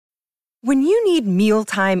When you need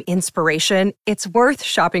mealtime inspiration, it's worth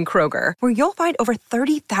shopping Kroger, where you'll find over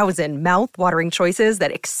 30,000 mouth-watering choices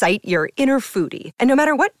that excite your inner foodie. And no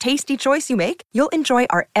matter what tasty choice you make, you'll enjoy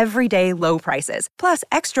our everyday low prices, plus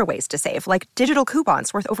extra ways to save, like digital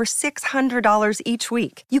coupons worth over $600 each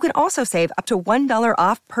week. You can also save up to $1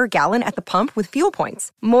 off per gallon at the pump with fuel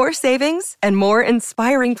points. More savings and more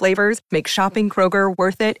inspiring flavors make shopping Kroger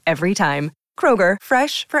worth it every time. Kroger,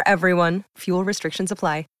 fresh for everyone. Fuel restrictions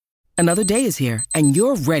apply. Another day is here, and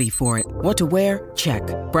you're ready for it. What to wear? Check.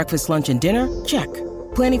 Breakfast, lunch, and dinner? Check.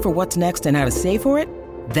 Planning for what's next and how to save for it?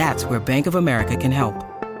 That's where Bank of America can help.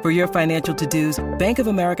 For your financial to-dos, Bank of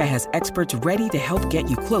America has experts ready to help get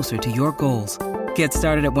you closer to your goals. Get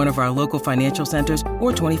started at one of our local financial centers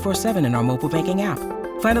or 24/7 in our mobile banking app.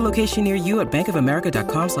 Find a location near you at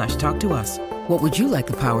bankofamerica.com/talktous. What would you like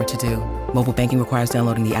the power to do? Mobile banking requires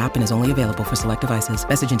downloading the app and is only available for select devices.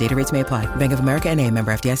 Message and data rates may apply. Bank of America N.A.,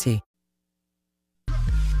 member FDIC.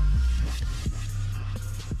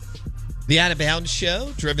 The Out of Bounds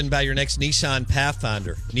Show, driven by your next Nissan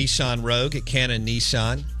Pathfinder. Nissan Rogue at Cannon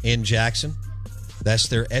Nissan in Jackson. That's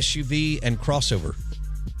their SUV and crossover.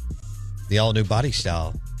 The all-new body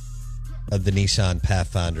style of the Nissan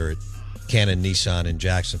Pathfinder at Cannon Nissan in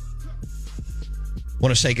Jackson.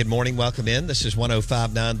 Want to say good morning, welcome in. This is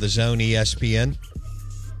 105.9 The Zone ESPN.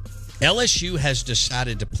 LSU has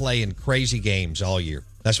decided to play in crazy games all year.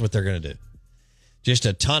 That's what they're going to do. Just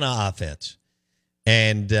a ton of offense.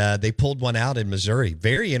 And they pulled one out in Missouri.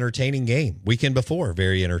 Very entertaining game. Weekend before,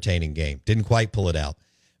 very entertaining game. Didn't quite pull it out.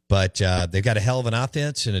 But they've got a hell of an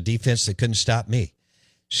offense and a defense that couldn't stop me.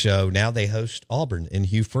 So now they host Auburn in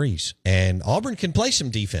Hugh Freeze. And Auburn can play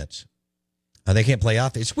some defense. They can't play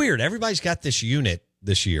offense. It's weird. Everybody's got this unit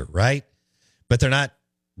this year, right? But they're not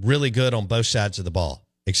really good on both sides of the ball,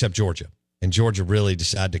 except Georgia. And Georgia really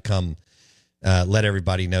decided to come let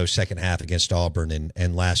everybody know second half against Auburn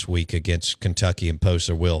and last week against Kentucky impose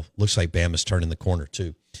their will. Looks like Bama's turning the corner,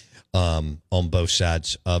 too, on both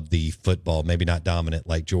sides of the football. Maybe not dominant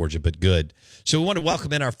like Georgia, but good. So we want to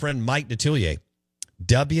welcome in our friend Mike Detillier,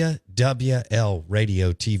 WWL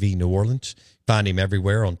Radio TV New Orleans. Find him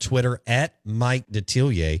everywhere on Twitter at Mike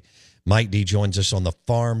Detillier. Mike D joins us on the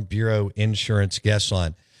Farm Bureau Insurance guest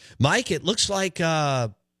line. Mike, it looks like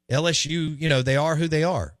LSU, they are who they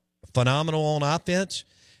are. Phenomenal on offense,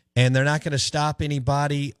 and they're not going to stop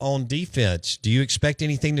anybody on defense. Do you expect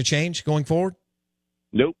anything to change going forward?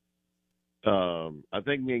 Nope. I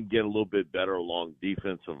think we can get a little bit better along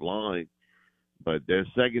defensive line, but their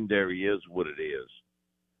secondary is what it is.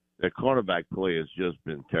 Their cornerback play has just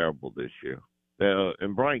been terrible this year.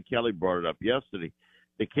 And Brian Kelly brought it up yesterday.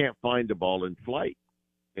 They can't find the ball in flight.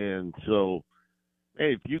 And so,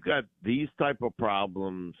 hey, if you got these type of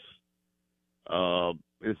problems,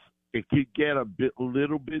 it could get a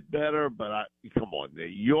little bit better, but come on,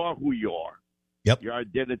 you are who you are. Yep. Your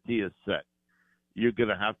identity is set. You're going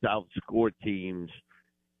to have to outscore teams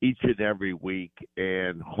each and every week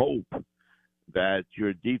and hope that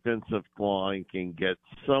your defensive line can get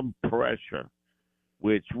some pressure,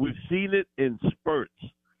 which we've seen it in spurts,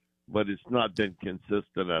 but it's not been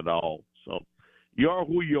consistent at all. So you are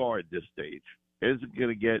who you are at this stage. It isn't going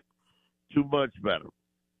to get too much better.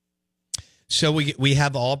 So we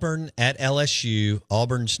have Auburn at LSU.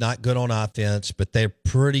 Auburn's not good on offense, but they're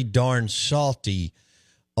pretty darn salty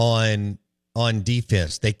on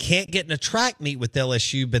defense. They can't get in a track meet with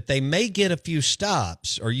LSU, but they may get a few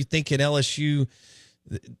stops. Are you thinking LSU?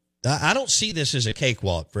 I don't see this as a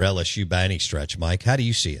cakewalk for LSU by any stretch, Mike. How do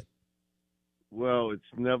you see it? Well, it's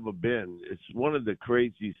never been. It's one of the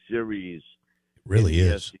crazy series. It really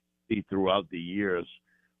is. SEC throughout the years.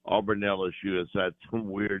 Auburn LSU has had some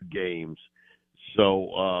weird games. So,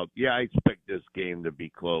 I expect this game to be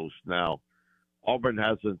close. Now, Auburn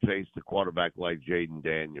hasn't faced a quarterback like Jaden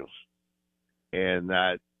Daniels. And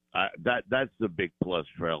that's the big plus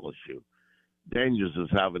for LSU. Daniels is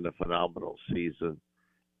having a phenomenal season.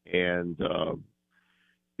 And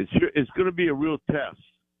it's going to be a real test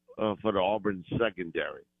for the Auburn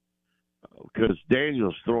secondary because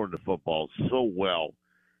Daniels throwing the football so well.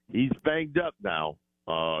 He's banged up now.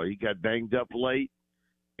 He got banged up late,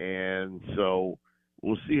 and so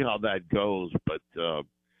we'll see how that goes. But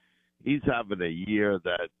he's having a year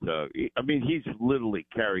that he's literally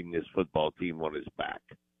carrying this football team on his back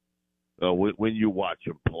when you watch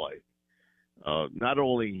him play. Not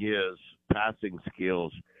only his passing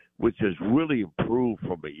skills, which has really improved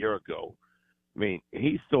from a year ago. I mean,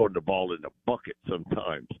 he's throwing the ball in the bucket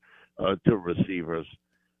sometimes to receivers,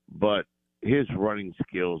 but his running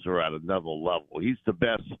skills are at another level. He's the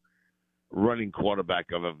best running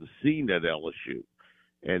quarterback I've ever seen at LSU.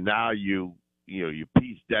 And now you you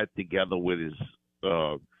piece that together with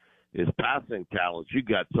his passing talents, you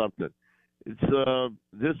got something. It's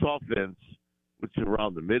this offense, which is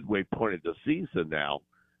around the midway point of the season now.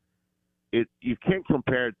 You can't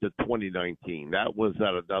compare it to 2019. That was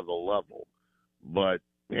at another level. But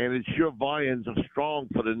man, it's sure vying strong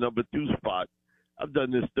for the number 2 spot. I've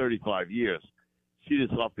done this 35 years. See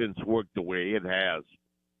this offense work the way it has.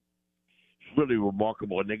 It's really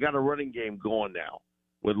remarkable. And they got a running game going now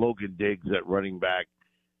with Logan Diggs at running back.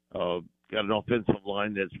 Got an offensive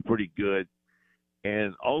line that's pretty good.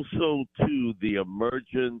 And also, too, the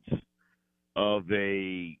emergence of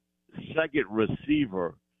a second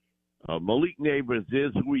receiver. Malik Neighbors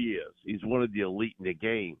is who he is. He's one of the elite in the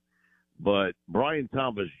game. But Brian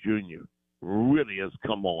Thomas Jr. really has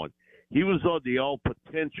come on. He was on the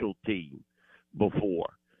all-potential team before.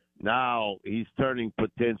 Now he's turning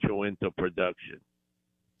potential into production.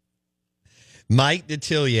 Mike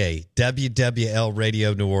Detillier, WWL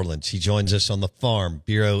Radio New Orleans. He joins us on the Farm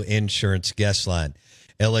Bureau Insurance guest line.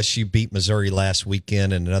 LSU beat Missouri last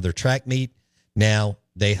weekend in another track meet. Now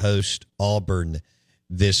they host Auburn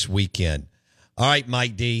this weekend. All right,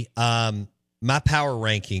 Mike D. My power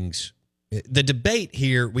rankings. The debate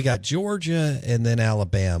here, we got Georgia and then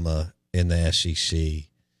Alabama in the SEC.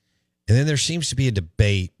 And then there seems to be a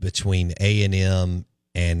debate between A&M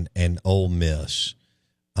and Ole Miss.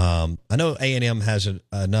 I know A&M has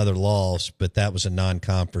another loss, but that was a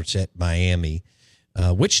non-conference at Miami.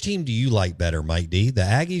 Which team do you like better, Mike D., the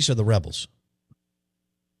Aggies or the Rebels?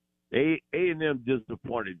 A&M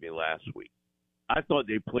disappointed me last week. I thought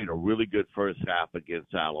they played a really good first half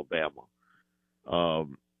against Alabama.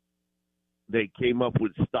 They came up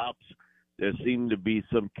with stops. There seemed to be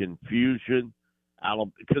some confusion.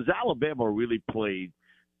 Because Alabama really played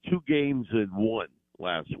 2 games in 1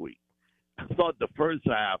 last week. I thought the first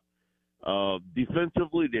half,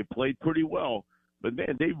 defensively, they played pretty well. But,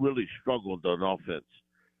 man, they really struggled on offense.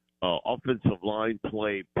 Offensive line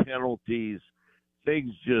play, penalties,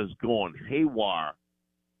 things just going haywire.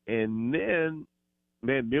 And then,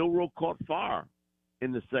 man, Milroe caught fire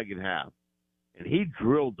in the second half. And he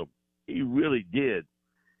drilled them. He really did.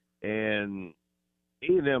 And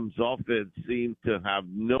A&M's offense seemed to have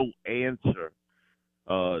no answer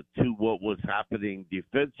to what was happening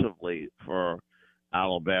defensively for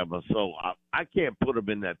Alabama. So I can't put them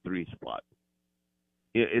in that 3 spot.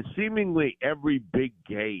 It's seemingly every big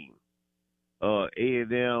game,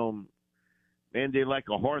 A&M, man, they like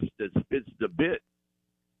a horse that spits the bit.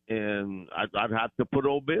 And I'd have to put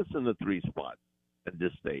Ole Miss in the 3 spot at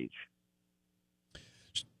this stage.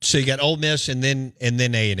 So you got Ole Miss and then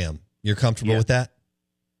A&M. You're comfortable with that?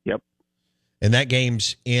 Yep. And that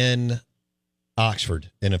game's in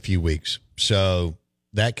Oxford in a few weeks. So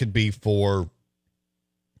that could be for,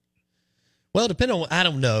 well, depending on, I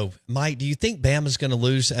don't know. Mike, do you think Bama's going to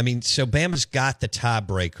lose? I mean, so Bama's got the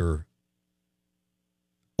tiebreaker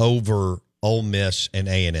over Ole Miss and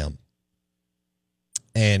A&M.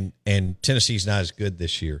 And Tennessee's not as good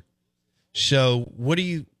this year. So what do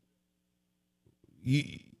you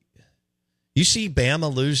see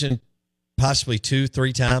Bama losing possibly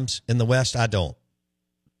 2-3 times in the West? I don't.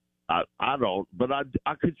 I don't, but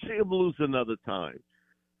I could see them lose another time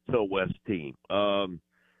to a West team. Man,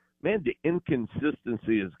 the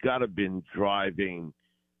inconsistency has got to been driving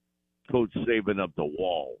Coach Saban up the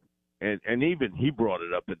wall. And even he brought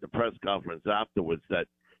it up at the press conference afterwards that,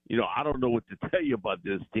 I don't know what to tell you about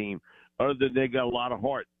this team other than they got a lot of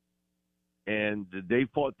heart. And they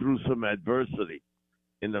fought through some adversity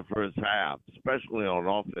in the first half, especially on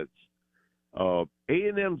offense.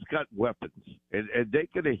 A&M's got weapons, and they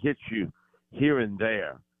could have hit you here and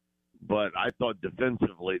there. But I thought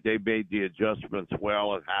defensively they made the adjustments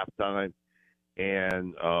well at halftime.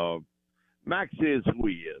 And Max is who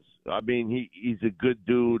he is. I mean, he's a good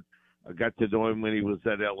dude. I got to know him when he was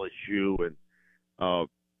at LSU, and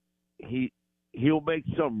he'll make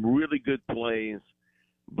some really good plays,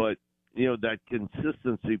 but that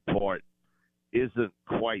consistency part isn't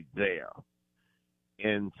quite there.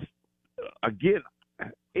 And again,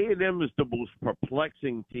 A&M is the most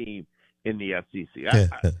perplexing team in the SEC.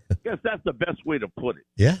 I guess that's the best way to put it.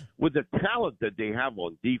 Yeah. With the talent that they have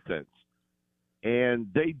on defense, and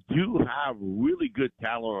they do have really good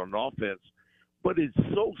talent on offense, but it's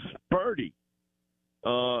so spurty.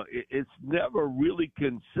 It's never really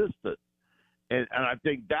consistent. And I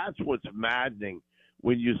think that's what's maddening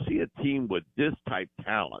when you see a team with this type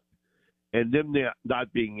talent and them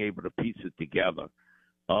not being able to piece it together.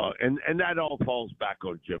 And that all falls back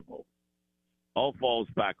on Jimbo. All falls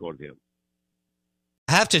back on him.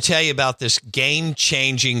 I have to tell you about this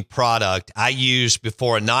game-changing product I use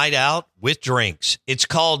before a night out with drinks. It's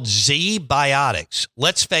called Z-Biotics.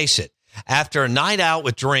 Let's face it, after a night out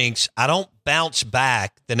with drinks, I don't bounce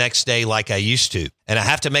back the next day like I used to, and I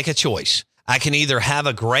have to make a choice. I can either have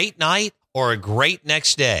a great night or a great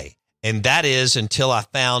next day, and that is until I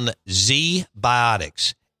found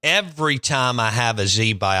Z-Biotics. Every time I have a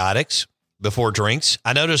Z-Biotics before drinks,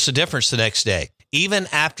 I notice a difference the next day. Even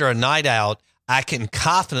after a night out, I can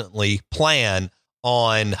confidently plan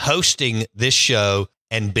on hosting this show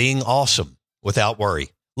and being awesome without worry.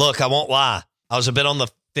 Look, I won't lie. I was a bit on the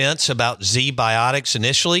fence about Z-Biotics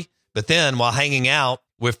initially, but then while hanging out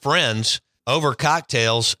with friends over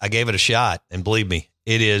cocktails, I gave it a shot. And believe me,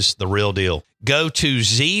 it is the real deal. Go to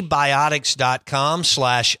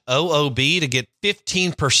zbiotics.com/OOB to get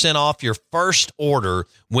 15% off your first order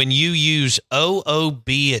when you use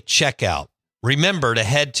OOB at checkout. Remember to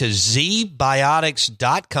head to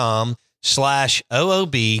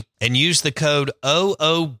zbiotics.com/OOB and use the code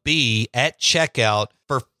OOB at checkout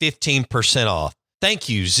for 15% off. Thank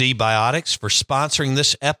you, Z-Biotics, for sponsoring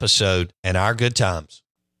this episode and our good times.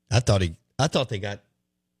 I thought they got a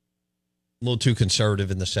little too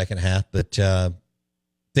conservative in the second half, but then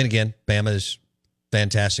again, Bama is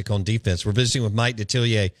fantastic on defense. We're visiting with Mike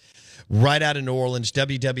Detillier right out of New Orleans,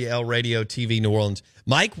 WWL Radio TV New Orleans.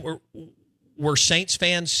 Mike, were Saints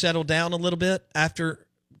fans settled down a little bit after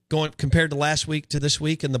going compared to last week to this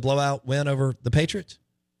week and the blowout win over the Patriots?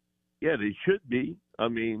 Yeah, they should be. I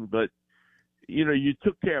mean, but, you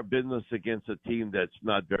took care of business against a team that's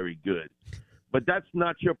not very good. But that's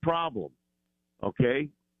not your problem, okay?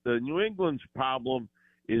 The New England's problem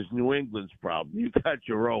is New England's problem. You got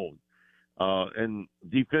your own. And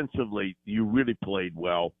defensively, you really played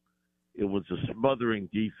well. It was a smothering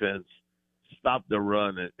defense. Stop the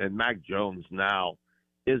run, and Mac Jones now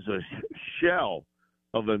is a shell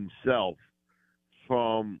of himself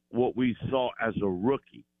from what we saw as a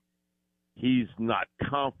rookie. He's not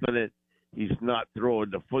confident. He's not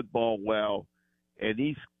throwing the football well, and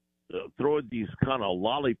he's throwing these kind of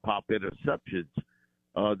lollipop interceptions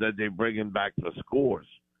that they bring him back for scores.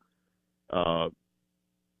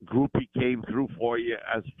 Groupie came through for you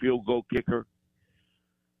as field goal kicker.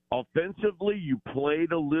 Offensively, you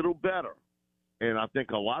played a little better. And I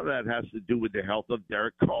think a lot of that has to do with the health of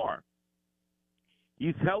Derek Carr.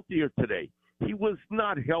 He's healthier today. He was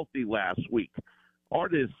not healthy last week. All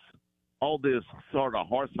this sort of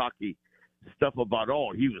horse hockey stuff about,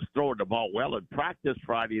 he was throwing the ball well in practice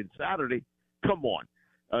Friday and Saturday. Come on.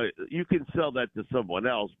 You can sell that to someone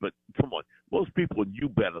else, but come on. Most people knew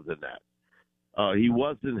better than that. He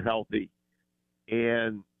wasn't healthy.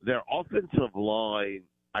 And their offensive line,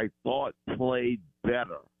 I thought, played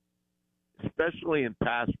better, especially in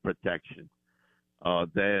pass protection,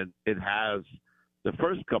 than it has the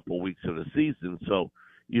first couple of weeks of the season. So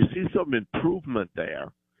you see some improvement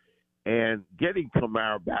there. And getting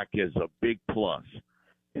Kamara back is a big plus.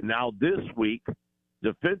 And now this week,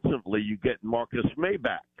 defensively, you get Marcus May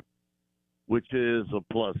back, which is a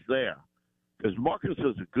plus there. Because Marcus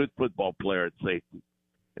is a good football player at safety.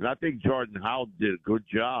 And I think Jordan Howard did a good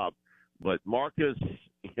job. But Marcus,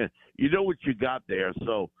 you know what you got there.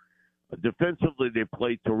 So defensively, they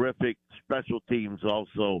played terrific. Special teams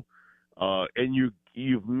also. And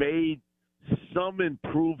you've made some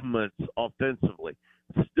improvements offensively.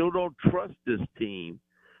 Still don't trust this team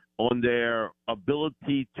on their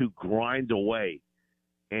ability to grind away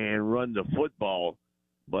and run the football.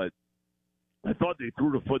 But I thought they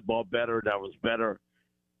threw the football better. That was better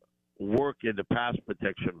work in the pass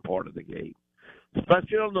protection part of the game,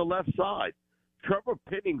 especially on the left side. Trevor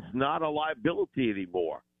Pennings's not a liability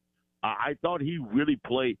anymore. I thought he really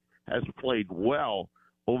has played well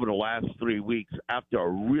over the last 3 weeks after a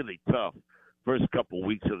really tough first couple of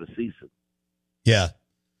weeks of the season. Yeah.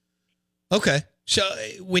 Okay. So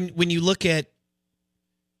when you look at,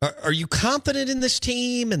 are you confident in this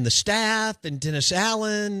team and the staff and Dennis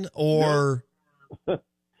Allen or?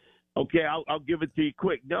 Okay, I'll give it to you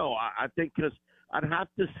quick. No, I think because I'd have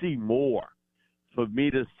to see more for me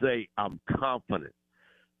to say I'm confident.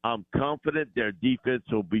 I'm confident their defense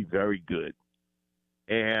will be very good.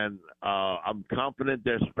 And I'm confident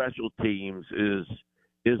their special teams is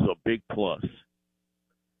a big plus.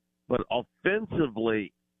 But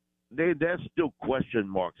offensively, there's still question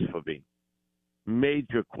marks for me.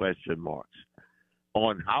 Major question marks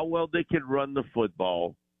on how well they can run the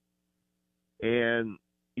football. And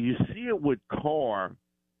you see it with Carr.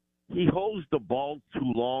 He holds the ball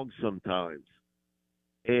too long sometimes.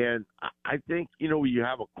 And I think, you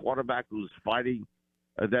have a quarterback who's fighting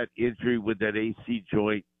that injury with that AC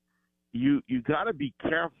joint. You got to be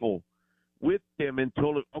careful with him and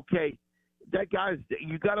told him, okay,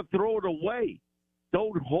 you got to throw it away.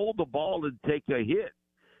 Don't hold the ball and take a hit.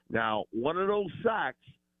 Now, one of those sacks,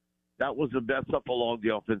 that was a mess up along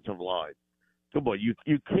the offensive line. Come on,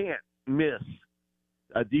 you can't miss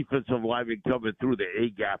a defensive lineman coming through the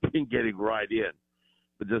A-gap and getting right in.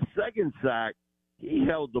 But the second sack, he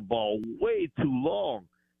held the ball way too long.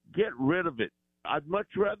 Get rid of it. I'd much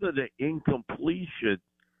rather the incompletion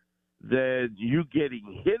than you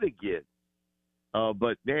getting hit again.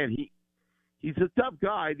 But, man, he's a tough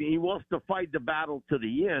guy. He wants to fight the battle to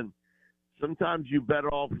the end. Sometimes you're better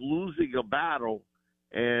off losing a battle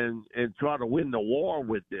and try to win the war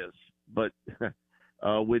with this. But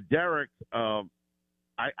with Derek,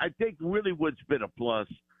 I think really what's been a plus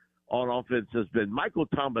on offense has been Michael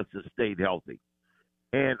Thomas has stayed healthy.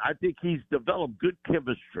 And I think he's developed good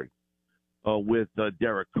chemistry with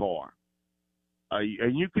Derek Carr.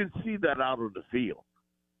 And you can see that out on the field.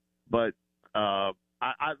 But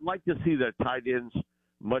I'd like to see the tight ends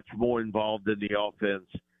much more involved in the offense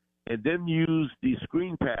and then use the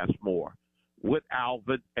screen pass more with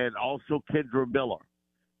Alvin and also Kendra Miller.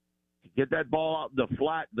 Get that ball out in the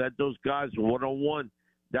flat, let those guys one-on-one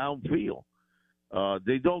downfield.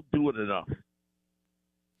 They don't do it enough.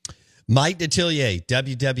 Mike Detillier,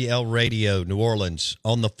 WWL Radio, New Orleans,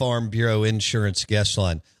 on the Farm Bureau Insurance guest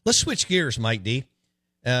line. Let's switch gears, Mike D.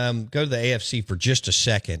 Go to the AFC for just a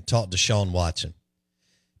second. Talk to Deshaun Watson.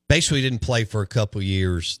 Basically didn't play for a couple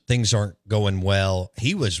years. Things aren't going well.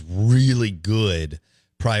 He was really good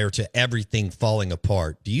prior to everything falling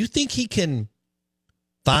apart. Do you think he can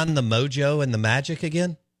find the mojo and the magic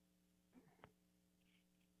again?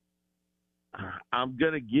 I'm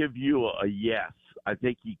going to give you a yes. I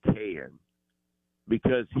think he can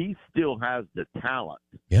because he still has the talent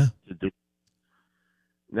to do.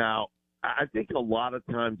 Now, I think a lot of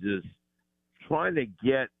times is trying to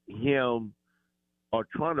get him or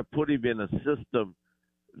trying to put him in a system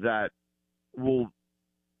that will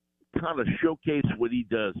kind of showcase what he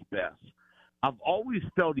does best. I've always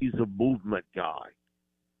felt he's a movement guy,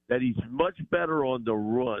 that he's much better on the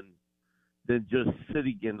run than just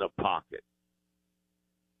sitting in the pocket.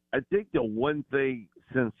 I think the one thing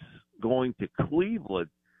since going to Cleveland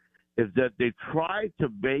is that they tried to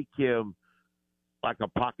make him like a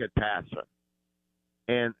pocket passer.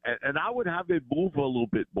 And I would have him move a little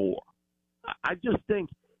bit more. I just think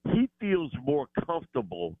he feels more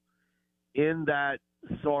comfortable in that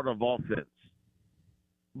sort of offense.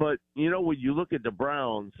 But, when you look at the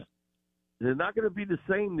Browns, they're not going to be the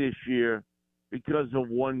same this year because of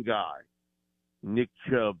one guy. Nick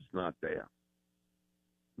Chubb's not there.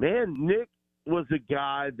 Man, Nick was a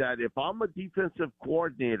guy that if I'm a defensive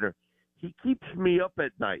coordinator, he keeps me up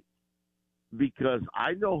at night because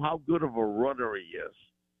I know how good of a runner he is.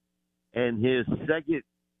 And his second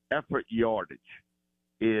effort yardage,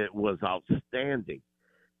 it was outstanding.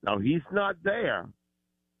 Now, he's not there.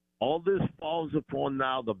 All this falls upon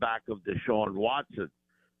now the back of Deshaun Watson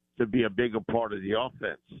to be a bigger part of the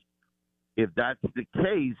offense. If that's the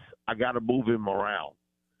case, I got to move him around.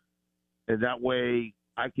 And that way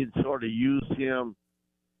I can sort of use him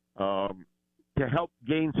to help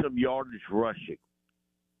gain some yardage rushing.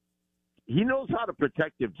 He knows how to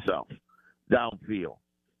protect himself downfield.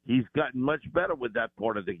 He's gotten much better with that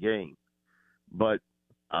part of the game. But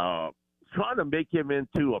trying to make him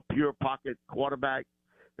into a pure pocket quarterback,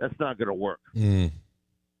 that's not going to work.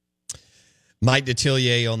 Mike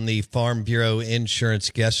Detillier on the Farm Bureau Insurance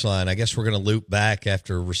guest line. I guess we're going to loop back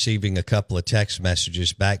after receiving a couple of text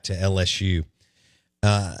messages back to LSU.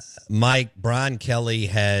 Mike, Brian Kelly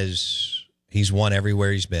he's won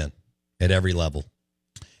everywhere he's been at every level.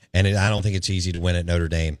 And I don't think it's easy to win at Notre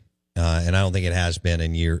Dame. And I don't think it has been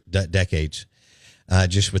in decades,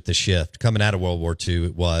 just with the shift. Coming out of World War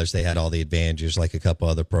II, they had all the advantages like a couple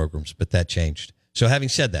other programs, but that changed. So having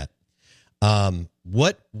said that,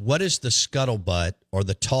 what is the scuttlebutt or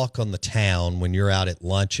the talk on the town when you're out at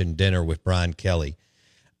lunch and dinner with Brian Kelly?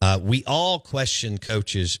 We all question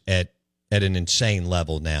coaches at an insane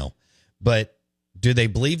level now, but do they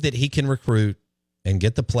believe that he can recruit and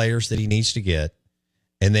get the players that he needs to get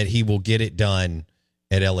and that he will get it done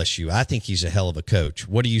at LSU? I think he's a hell of a coach.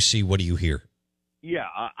 What do you see? What do you hear? Yeah,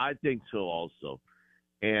 I think so also.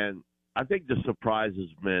 And I think the surprise has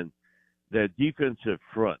been that defensive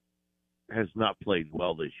front has not played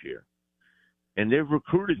well this year. And they've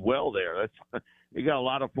recruited well there. They got a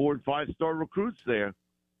lot of 4- and 5-star recruits there.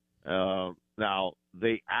 Now,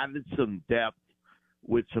 they added some depth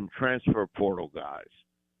with some transfer portal guys.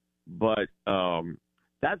 But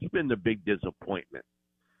that's been the big disappointment.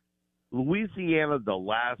 Louisiana, the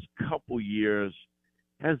last couple years,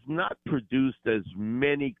 has not produced as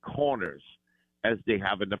many corners as they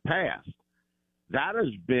have in the past. That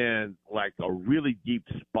has been like a really deep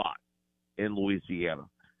spot in Louisiana.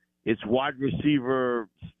 It's wide receiver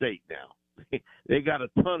state now. They got a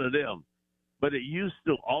ton of them. But it used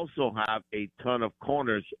to also have a ton of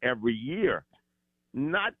corners every year.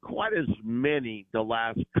 Not quite as many the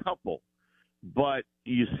last couple, but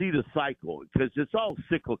you see the cycle because it's all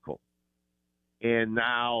cyclical. And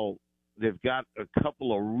now they've got a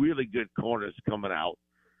couple of really good corners coming out.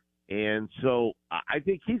 And so I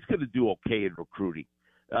think he's going to do okay in recruiting.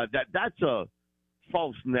 That's a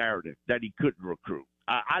false narrative that he couldn't recruit.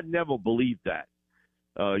 I never believed that.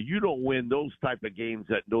 You don't win those type of games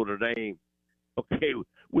at Notre Dame, okay,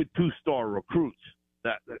 with two-star recruits.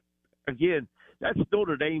 Again, that's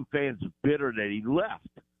Notre Dame fans bitter that he left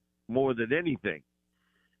more than anything.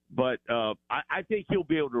 But I think he'll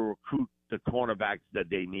be able to recruit the cornerbacks that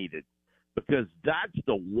they needed because that's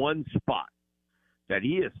the one spot that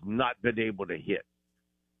he has not been able to hit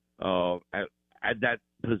at that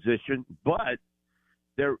position. But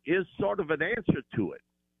there is sort of an answer to it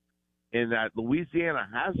in that Louisiana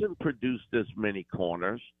hasn't produced as many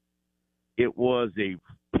corners. It was a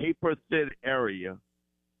paper-thin area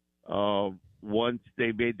once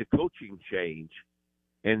they made the coaching change.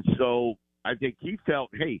 And so I think he felt,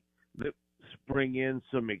 hey, let's bring in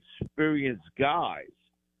some experienced guys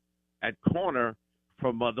at corner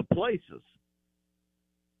from other places.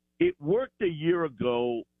 It worked a year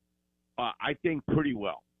ago, I think, pretty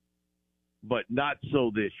well, but not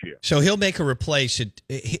so this year. So he'll make a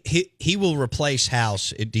he will replace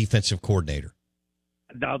House at defensive coordinator.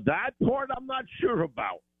 Now, that part I'm not sure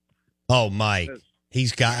about. Oh, Mike.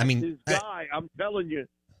 He's got, I mean. This guy, I'm telling you,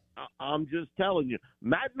 I'm just telling you.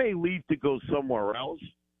 Matt may leave to go somewhere else,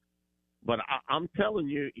 but I'm telling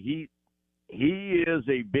you, he is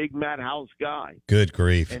a big Matt House guy. Good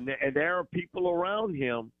grief. And there are people around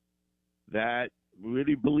him that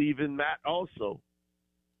really believe in Matt also.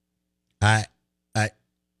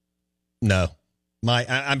 No.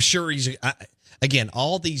 I'm sure again,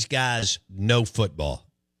 all these guys know football.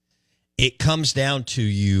 It comes down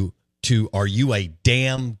to are you a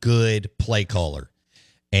damn good play caller?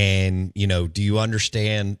 And, do you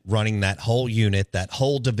understand running that whole unit, that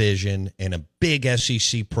whole division in a big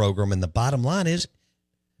SEC program? And the bottom line is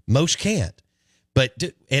most can't. But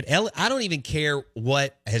I don't even care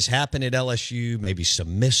what has happened at LSU, maybe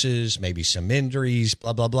some misses, maybe some injuries,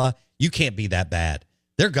 blah, blah, blah. You can't be that bad.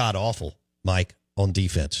 They're god-awful, Mike, on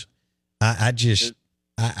defense. I get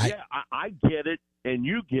it, and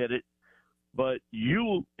you get it, but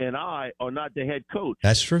you and I are not the head coach.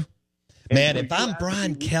 That's true. Man, if I'm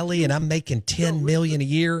Brian Kelly and I'm making $10 million a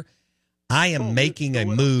year, I am making a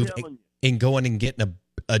move and going and getting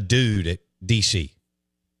a dude at DC.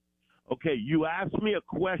 Okay, you asked me a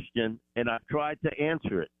question, and I tried to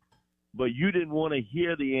answer it, but you didn't want to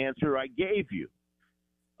hear the answer I gave you.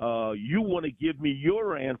 You want to give me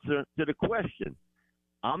your answer to the question.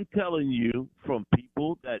 I'm telling you from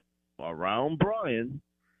people that are around Brian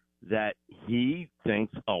that he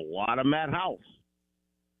thinks a lot of Matt House.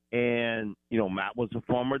 And, Matt was a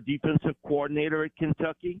former defensive coordinator at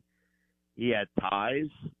Kentucky. He had ties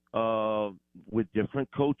with different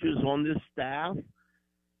coaches on this staff.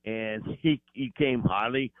 And he came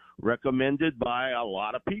highly recommended by a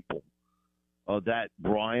lot of people that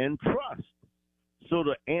Brian trusts. So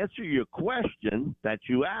to answer your question that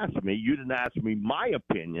you asked me, you didn't ask me my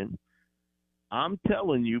opinion. I'm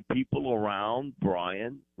telling you, people around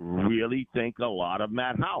Brian really think a lot of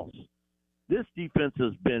Matt House. This defense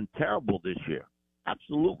has been terrible this year,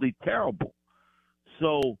 absolutely terrible.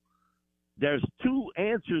 So there's two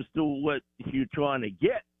answers to what you're trying to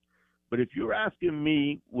get. But if you're asking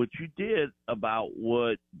me what you did about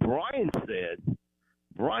what Brian said,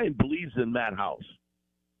 Brian believes in Matt House.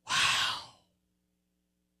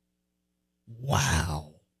 Wow.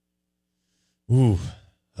 Ooh,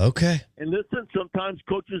 okay. And listen, sometimes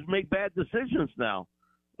coaches make bad decisions now.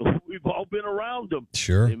 We've all been around them.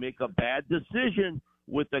 Sure. They make a bad decision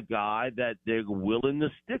with a guy that they're willing to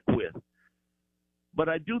stick with. But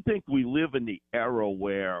I do think we live in the era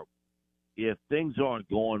where if things aren't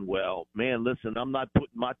going well, man, listen, I'm not putting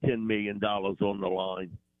my $10 million on the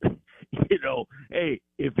line. Hey,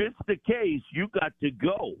 if it's the case, you got to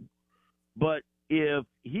go. But if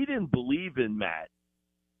he didn't believe in Matt,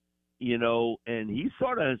 and he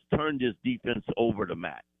sort of has turned his defense over to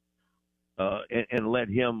Matt and let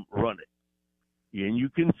him run it. And you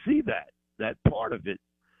can see that part of it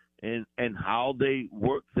and how they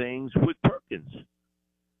work things with Perkins.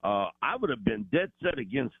 I would have been dead set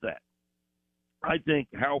against that. I think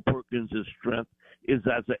Harold Perkins' strength is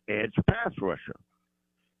as an edge pass rusher.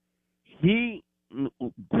 he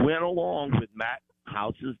went along with Matt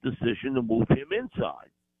House's decision to move him inside.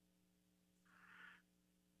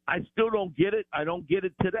 I still don't get it. I don't get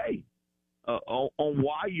it today on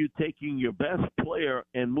why you're taking your best player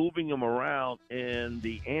and moving him around. And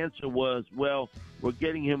the answer was, well, we're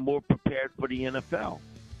getting him more prepared for the NFL.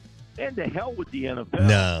 And to hell with the NFL.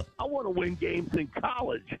 No. I want to win games in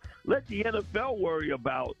college. Let the NFL worry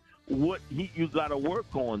about what you got to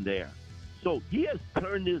work on there. So he has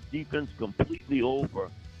turned his defense completely over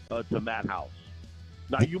to Matt House.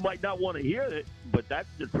 Now, you might not want to hear it, but that's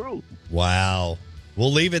the truth. Wow.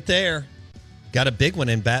 We'll leave it there. Got a big one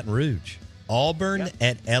in Baton Rouge. Auburn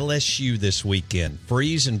at LSU this weekend.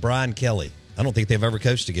 Freeze and Brian Kelly. I don't think they've ever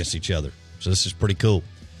coached against each other, so this is pretty cool.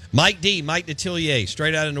 Mike Detillier,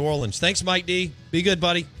 straight out of New Orleans. Thanks, Mike D. Be good,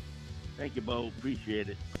 buddy. Thank you, Bo. Appreciate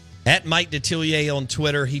it. At Mike Detillier on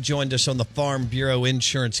Twitter, he joined us on the Farm Bureau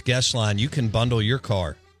Insurance guest line. You can bundle your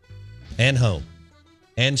car and home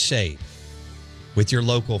and save with your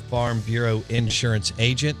local Farm Bureau Insurance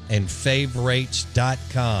agent and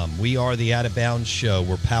favrates.com. We are the Out of Bounds Show.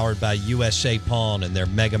 We're powered by USA Pawn and their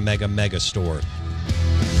mega store.